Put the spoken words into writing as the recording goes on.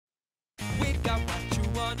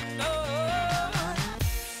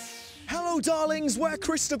Hello darlings, we're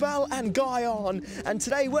Christobelle and Guyan, and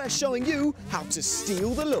today we're showing you how to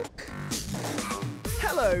steal the look.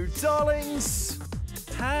 Hello darlings.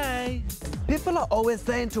 Hi. People are always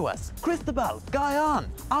saying to us, Christobelle, Guyan,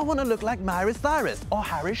 I want to look like Miley Cyrus or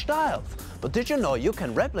Harry Styles. But did you know you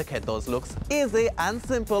can replicate those looks easy and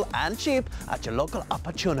simple and cheap at your local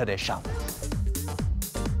opportunity shop?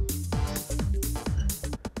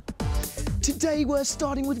 Today we're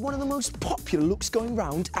starting with one of the most popular looks going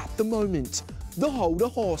round at the moment, the hold a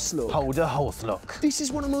horse look. Hold a horse look. This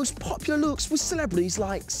is one of the most popular looks with celebrities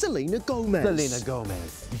like Selena Gomez. Selena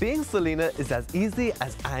Gomez. Being Selena is as easy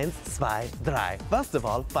as 1, 2, 3. First of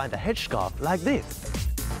all, find a headscarf like this.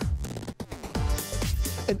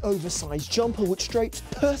 An oversized jumper which drapes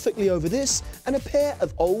perfectly over this, and a pair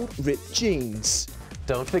of old ripped jeans.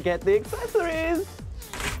 Don't forget the accessories.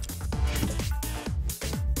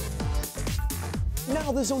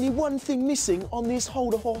 Now there's only one thing missing on this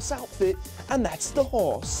hold a horse outfit, and that's the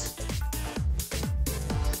horse.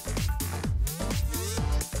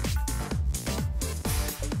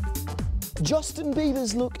 Justin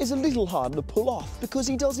Bieber's look is a little hard to pull off because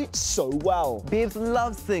he does it so well. Biebs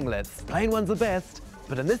loves singlets. Plain one's the best.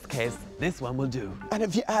 But in this case, this one will do. And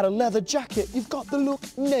if you add a leather jacket, you've got the look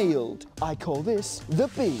nailed. I call this the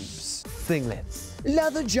Biebs Singlets.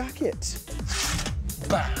 leather jacket.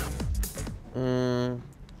 Bam!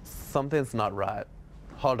 Something's not right.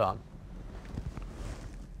 Hold on.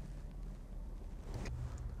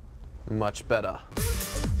 Much better.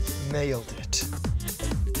 Nailed it.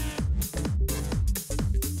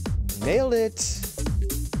 Nailed it.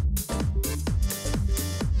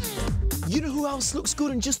 You know who else looks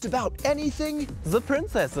good in just about anything? The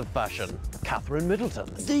princess of fashion, Catherine Middleton.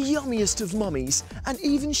 The yummiest of mummies, and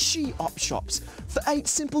even she op shops. For $8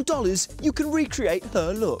 simple, you can recreate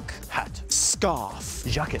her look. Hat. Scarf.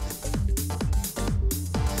 Jacket.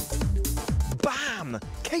 Bam!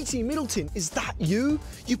 Katie Middleton, is that you?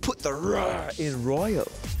 You put the R in royal.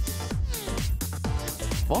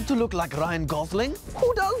 Want to look like Ryan Gosling?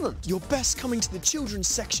 Who doesn't? You're best coming to the children's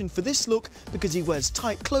section for this look because he wears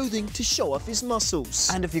tight clothing to show off his muscles.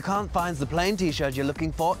 And if you can't find the plain t-shirt you're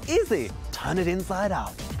looking for, easy. Turn it inside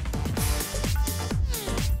out.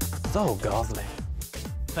 So Gosling.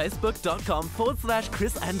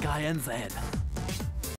 Facebook.com/Chris and Guyan Z.